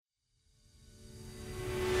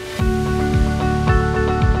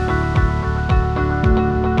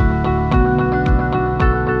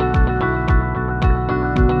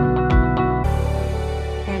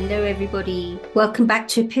Welcome back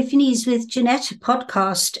to Epiphanies with Jeanette, a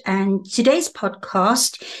podcast. And today's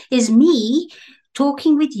podcast is me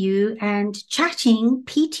talking with you and chatting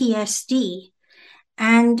PTSD.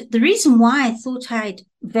 And the reason why I thought I'd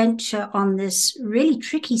venture on this really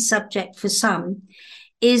tricky subject for some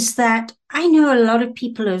is that I know a lot of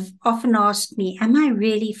people have often asked me, am I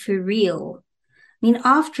really for real? I mean,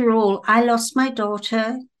 after all, I lost my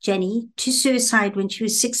daughter, Jenny, to suicide when she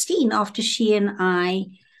was 16 after she and I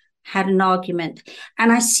had an argument.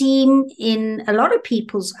 And I seem in a lot of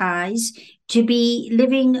people's eyes to be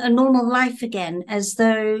living a normal life again, as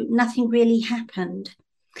though nothing really happened.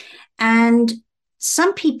 And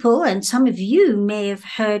some people and some of you may have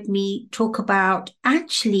heard me talk about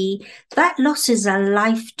actually that loss is a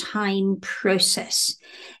lifetime process.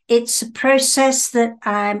 It's a process that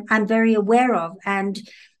I'm very aware of, and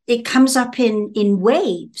it comes up in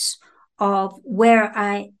waves of where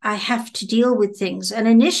I have to deal with things. And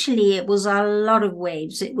initially it was a lot of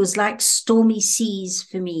waves. It was like stormy seas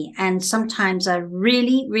for me. And sometimes I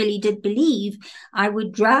really, really did believe I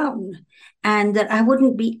would drown and that I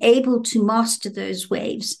wouldn't be able to master those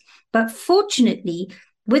waves. But fortunately,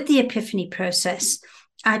 with the epiphany process,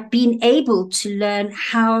 I've been able to learn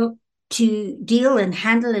how to deal and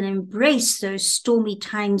handle and embrace those stormy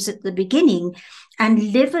times at the beginning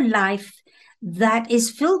and live a life that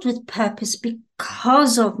is filled with purpose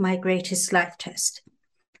because of my greatest life test.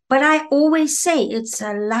 But I always say it's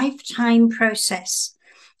a lifetime process,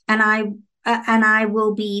 and I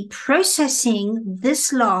will be processing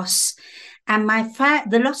this loss and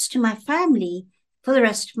the loss to my family for the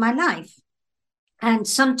rest of my life. And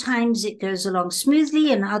sometimes it goes along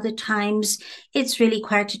smoothly, and other times it's really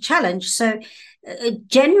quite a challenge. So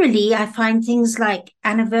generally, I find things like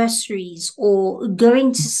anniversaries or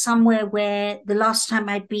going to somewhere where the last time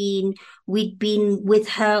we'd been with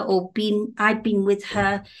her, or I'd been with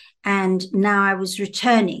her, and now I was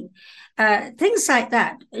returning. Things like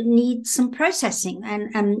that need some processing,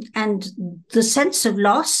 and the sense of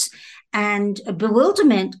loss and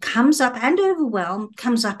bewilderment comes up, and overwhelm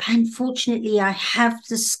comes up. And fortunately, I have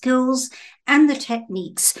the skills and the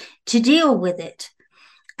techniques to deal with it.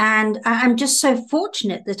 And I'm just so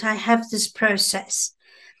fortunate that I have this process.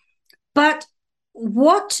 But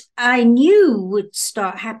what I knew would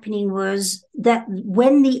start happening was that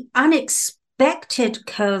when the unexpected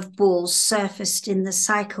curveballs surfaced in the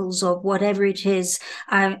cycles of whatever it is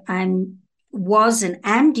I was and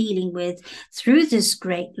am dealing with through this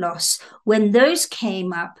great loss, when those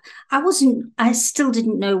came up, I still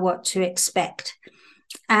didn't know what to expect.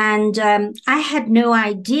 And I had no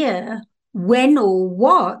idea when or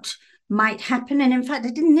what might happen. And in fact,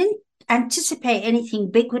 I didn't anticipate anything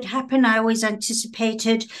big would happen. I always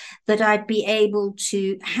anticipated that I'd be able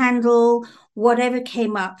to handle whatever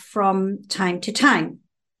came up from time to time.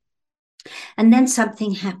 And then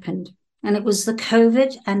something happened, and it was the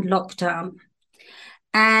COVID and lockdown.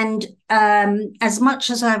 And as much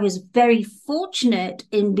as I was very fortunate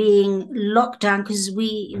in being locked down, because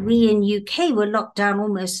we in UK were locked down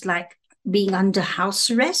almost like being under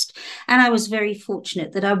house arrest. And I was very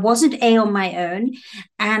fortunate that I wasn't on my own,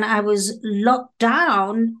 and I was locked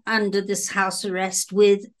down under this house arrest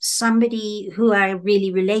with somebody who I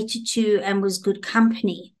really related to and was good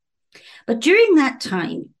company. But during that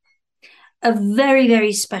time, a very,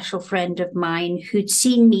 very special friend of mine who'd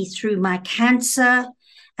seen me through my cancer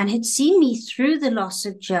and had seen me through the loss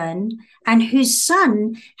of Jen, and whose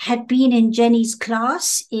son had been in Jenny's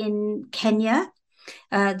class in Kenya.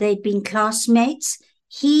 They'd been classmates.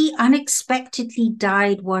 He unexpectedly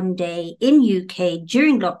died one day in UK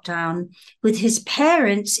during lockdown, with his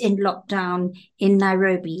parents in lockdown in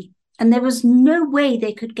Nairobi. And there was no way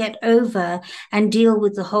they could get over and deal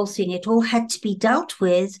with the whole thing. It all had to be dealt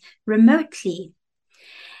with remotely.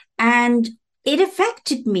 And it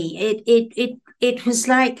affected me. It was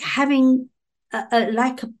like having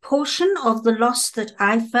like a portion of the loss that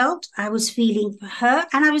I felt. I was feeling for her,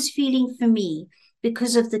 and I was feeling for me,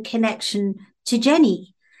 because of the connection to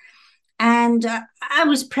Jenny. And I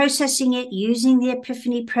was processing it using the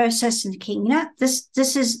epiphany process and thinking, this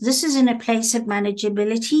is in a place of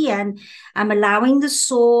manageability, and I'm allowing the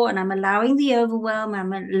sore, and I'm allowing the overwhelm,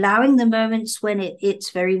 I'm allowing the moments when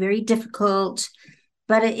it's very, very difficult,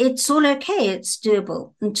 but it's all okay, it's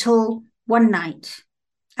doable. Until one night,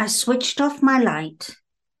 I switched off my light,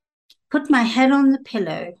 put my head on the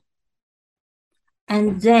pillow,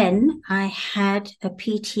 and then I had a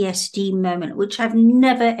PTSD moment, which I've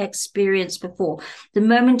never experienced before. The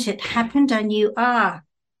moment it happened, I knew,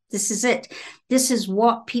 This is it. This is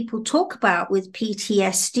what people talk about with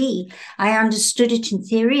PTSD. I understood it in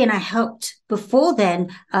theory, and I helped before then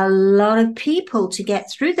a lot of people to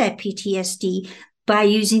get through their PTSD by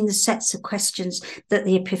using the sets of questions that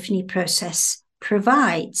the Epiphany process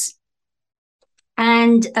provides.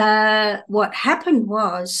 And what happened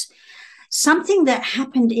was something that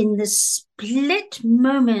happened in the split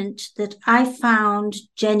moment that I found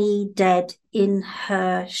Jenny dead in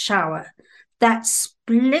her shower. That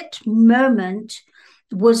split moment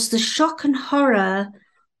was the shock and horror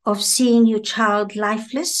of seeing your child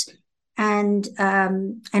lifeless and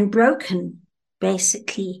broken,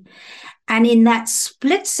 basically. And in that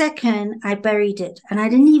split second, I buried it. And I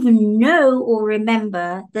didn't even know or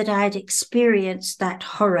remember that I had experienced that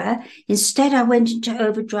horror. Instead, I went into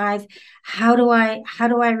overdrive. How do I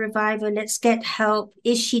revive her? Let's get help.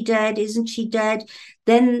 Is she dead? Isn't she dead?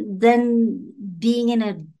 Then being in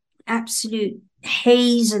an absolute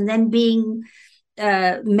haze, and then being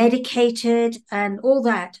medicated and all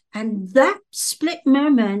that. And that split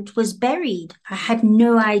moment was buried. I had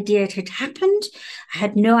no idea it had happened. I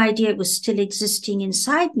had no idea it was still existing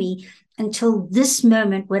inside me until this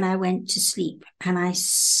moment when I went to sleep. And I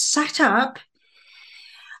sat up.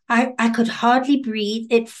 I could hardly breathe.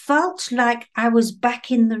 It felt like I was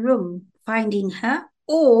back in the room finding her,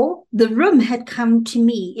 or the room had come to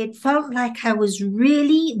me. It felt like I was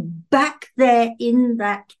really back there in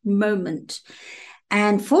that moment.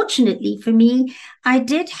 And fortunately for me, I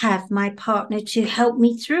did have my partner to help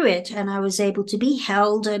me through it. And I was able to be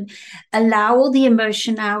held and allow all the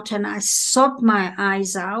emotion out. And I sobbed my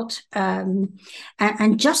eyes out and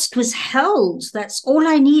just was held. That's all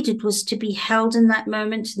I needed, was to be held in that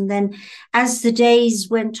moment. And then as the days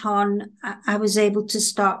went on, I was able to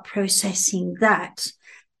start processing that.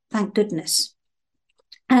 Thank goodness.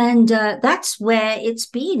 And that's where it's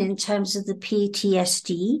been in terms of the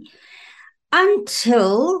PTSD.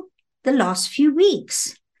 Until the last few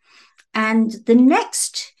weeks. And the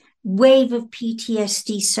next wave of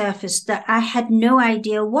PTSD surfaced that I had no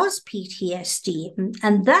idea was PTSD.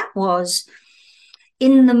 And that was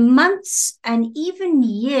in the months and even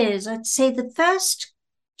years, I'd say the first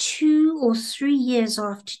 2 or 3 years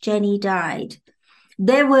after Jenny died,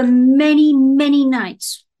 there were many, many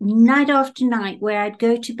nights, night after night, where I'd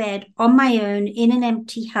go to bed on my own in an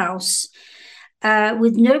empty house,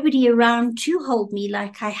 with nobody around to hold me,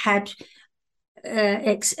 like I had,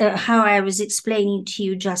 how I was explaining to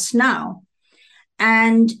you just now.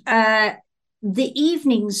 And the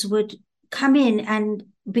evenings would come in, and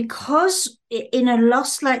because in a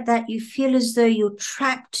loss like that, you feel as though you're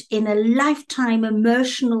trapped in a lifetime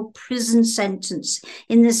emotional prison sentence,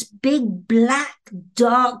 in this big, black,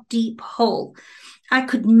 dark, deep hole. I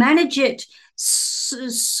could manage it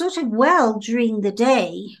sort of well during the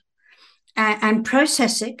day, and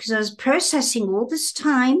process it, because I was processing all this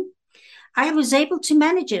time. I was able to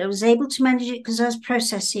manage it. I was able to manage it because I was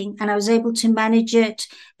processing, and I was able to manage it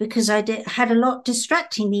because I had a lot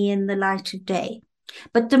distracting me in the light of day.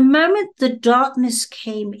 But the moment the darkness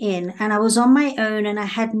came in and I was on my own and I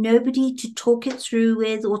had nobody to talk it through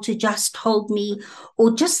with, or to just hold me,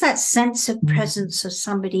 or just that sense of presence of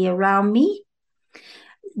somebody around me,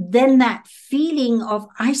 then that feeling of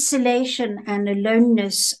isolation and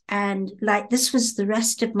aloneness, and like this was the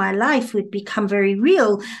rest of my life, would become very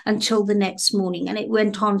real until the next morning. And it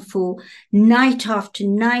went on for night after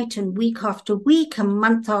night, and week after week, and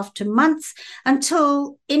month after month,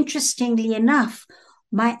 until, interestingly enough,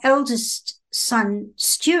 my eldest son,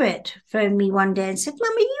 Stuart, phoned me one day and said,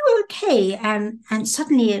 "Mum, are you okay?" And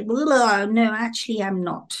suddenly, no, actually, I'm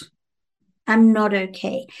not. I'm not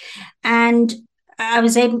okay. And I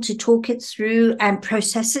was able to talk it through and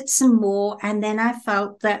process it some more. And then I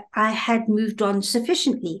felt that I had moved on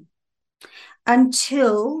sufficiently,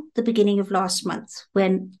 until the beginning of last month,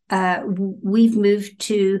 when we've moved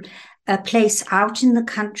to a place out in the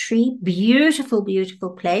country. Beautiful, beautiful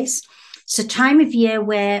place. It's a time of year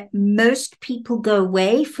where most people go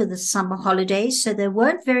away for the summer holidays, so there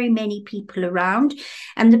weren't very many people around.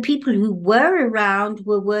 And the people who were around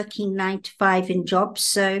were working 9 to 5 in jobs.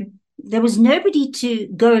 So there was nobody to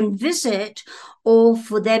go and visit, or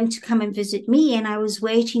for them to come and visit me. And I was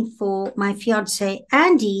waiting for my fiance,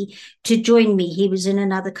 Andy, to join me. He was in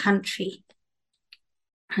another country.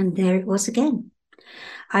 And there it was again.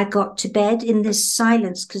 I got to bed in this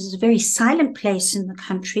silence, because it's a very silent place in the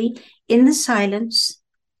country. In the silence,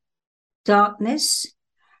 darkness,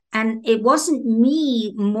 And it wasn't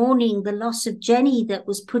me mourning the loss of Jenny that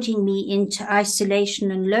was putting me into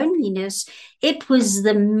isolation and loneliness. It was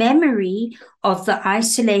the memory of the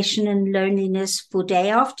isolation and loneliness for day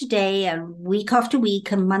after day and week after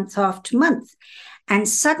week and month after month. And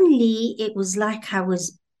suddenly it was like I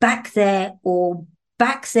was back there, or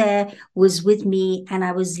back there was with me, and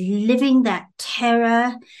I was living that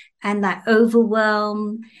terror and that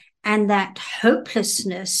overwhelm and that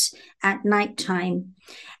hopelessness at nighttime.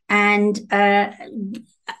 And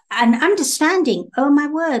understanding, oh my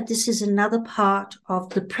word, this is another part of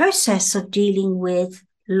the process of dealing with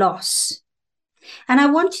loss. And I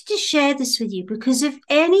wanted to share this with you because if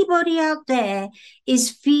anybody out there is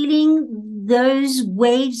feeling those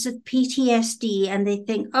waves of PTSD and they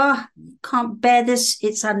think, oh, can't bear this,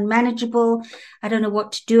 it's unmanageable, I don't know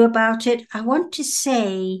what to do about it, I want to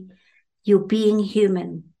say you're being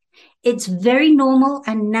human. It's very normal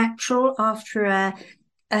and natural after a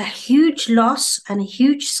huge loss and a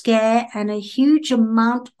huge scare and a huge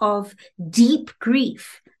amount of deep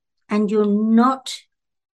grief, and you're not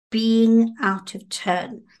being out of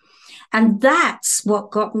turn. And that's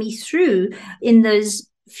what got me through in those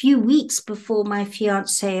few weeks before my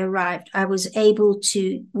fiance arrived. I was able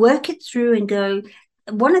to work it through and go,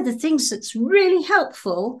 one of the things that's really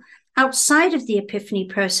helpful outside of the epiphany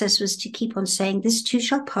process was to keep on saying, this too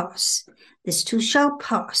shall pass. This too shall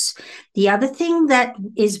pass. The other thing that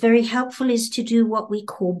is very helpful is to do what we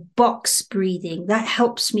call box breathing. That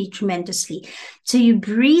helps me tremendously. So you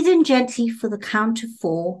breathe in gently for the count of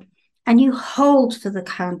 4, and you hold for the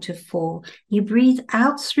count of 4. You breathe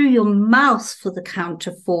out through your mouth for the count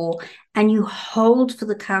of 4, and you hold for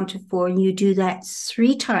the count of 4, and you do that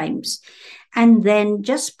 3 times. And then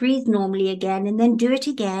just breathe normally again, and then do it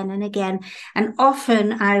again and again. And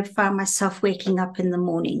often I found myself waking up in the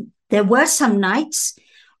morning. There were some nights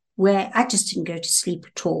where I just didn't go to sleep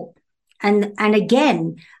at all. And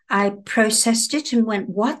again, I processed it and went,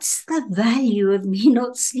 what's the value of me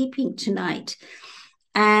not sleeping tonight?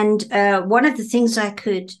 And one of the things I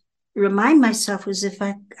could remind myself was if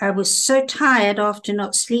I was so tired after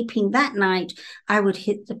not sleeping that night, I would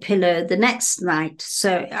hit the pillow the next night.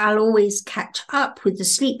 So I'll always catch up with the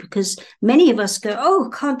sleep, because many of us go, oh,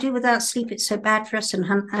 can't do without sleep. It's so bad for us and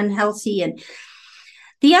unhealthy. And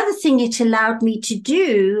the other thing it allowed me to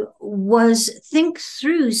do was think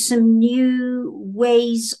through some new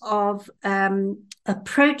ways of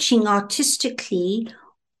approaching artistically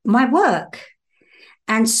my work.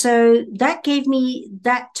 And so that gave me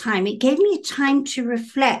that time. It gave me time to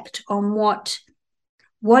reflect on what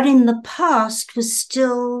in the past was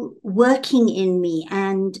still working in me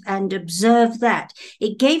and observe that.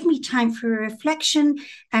 It gave me time for reflection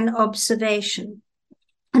and observation.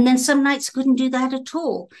 And then some nights I couldn't do that at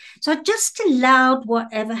all. So I just allowed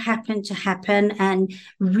whatever happened to happen and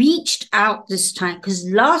reached out this time, because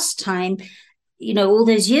last time, you know, all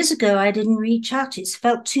those years ago, I didn't reach out. It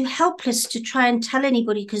felt too helpless to try and tell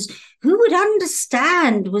anybody, because who would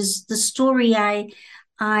understand was the story I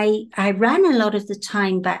ran a lot of the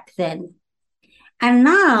time back then. And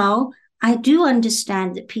now I do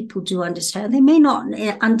understand that people do understand. They may not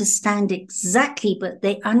understand exactly, but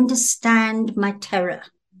they understand my terror.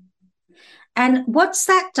 And what's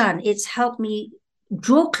that done? It's helped me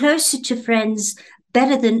draw closer to friends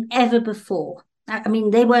better than ever before. I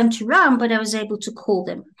mean, they weren't around, but I was able to call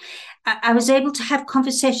them. I was able to have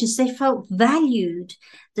conversations. They felt valued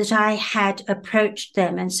that I had approached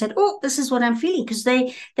them and said, oh, this is what I'm feeling, because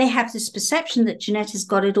they have this perception that Janetta's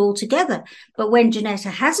got it all together. But when Janetta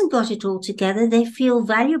hasn't got it all together, they feel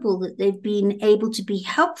valuable, that they've been able to be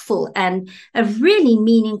helpful and a really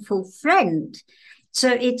meaningful friend.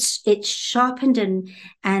 So it's sharpened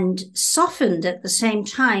and softened at the same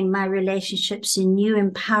time my relationships in new,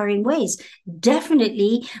 empowering ways.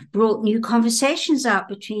 Definitely brought new conversations out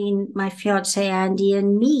between my fiance Andy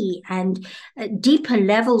and me, and deeper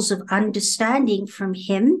levels of understanding from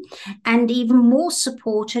him, and even more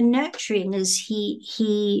support and nurturing as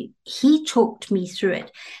he talked me through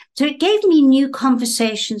it. So it gave me new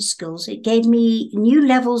conversation skills. It gave me new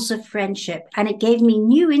levels of friendship, and it gave me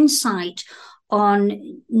new insight on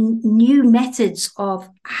new methods of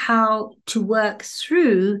how to work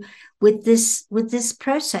through with this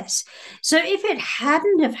process. So if it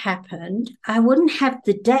hadn't have happened, I wouldn't have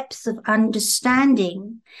the depth of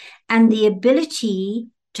understanding and the ability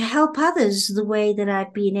to help others the way that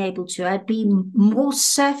I've been able to. I'd be more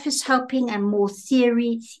surface helping and more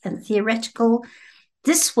theory and theoretical.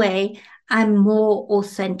 This way, I'm more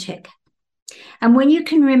authentic. And when you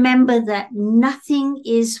can remember that nothing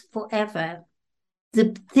is forever,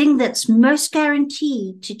 the thing that's most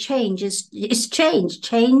guaranteed to change is change.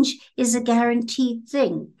 Change is a guaranteed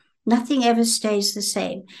thing. Nothing ever stays the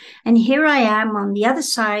same. And here I am on the other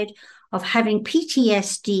side of having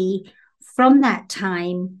PTSD from that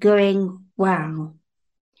time going, wow.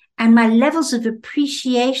 And my levels of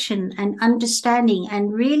appreciation and understanding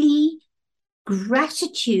and really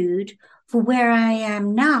gratitude for where I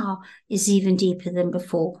am now is even deeper than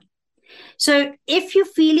before. So if you're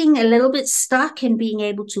feeling a little bit stuck in being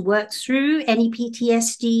able to work through any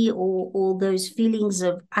PTSD or all those feelings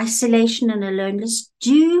of isolation and aloneness,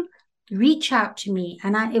 do reach out to me,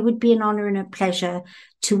 and it would be an honor and a pleasure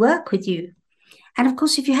to work with you. And of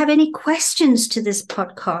course, if you have any questions to this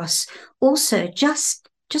podcast, also just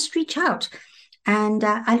reach out. And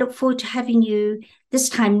I look forward to having you this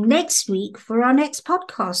time next week for our next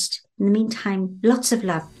podcast. In the meantime, lots of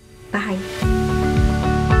love. Bye.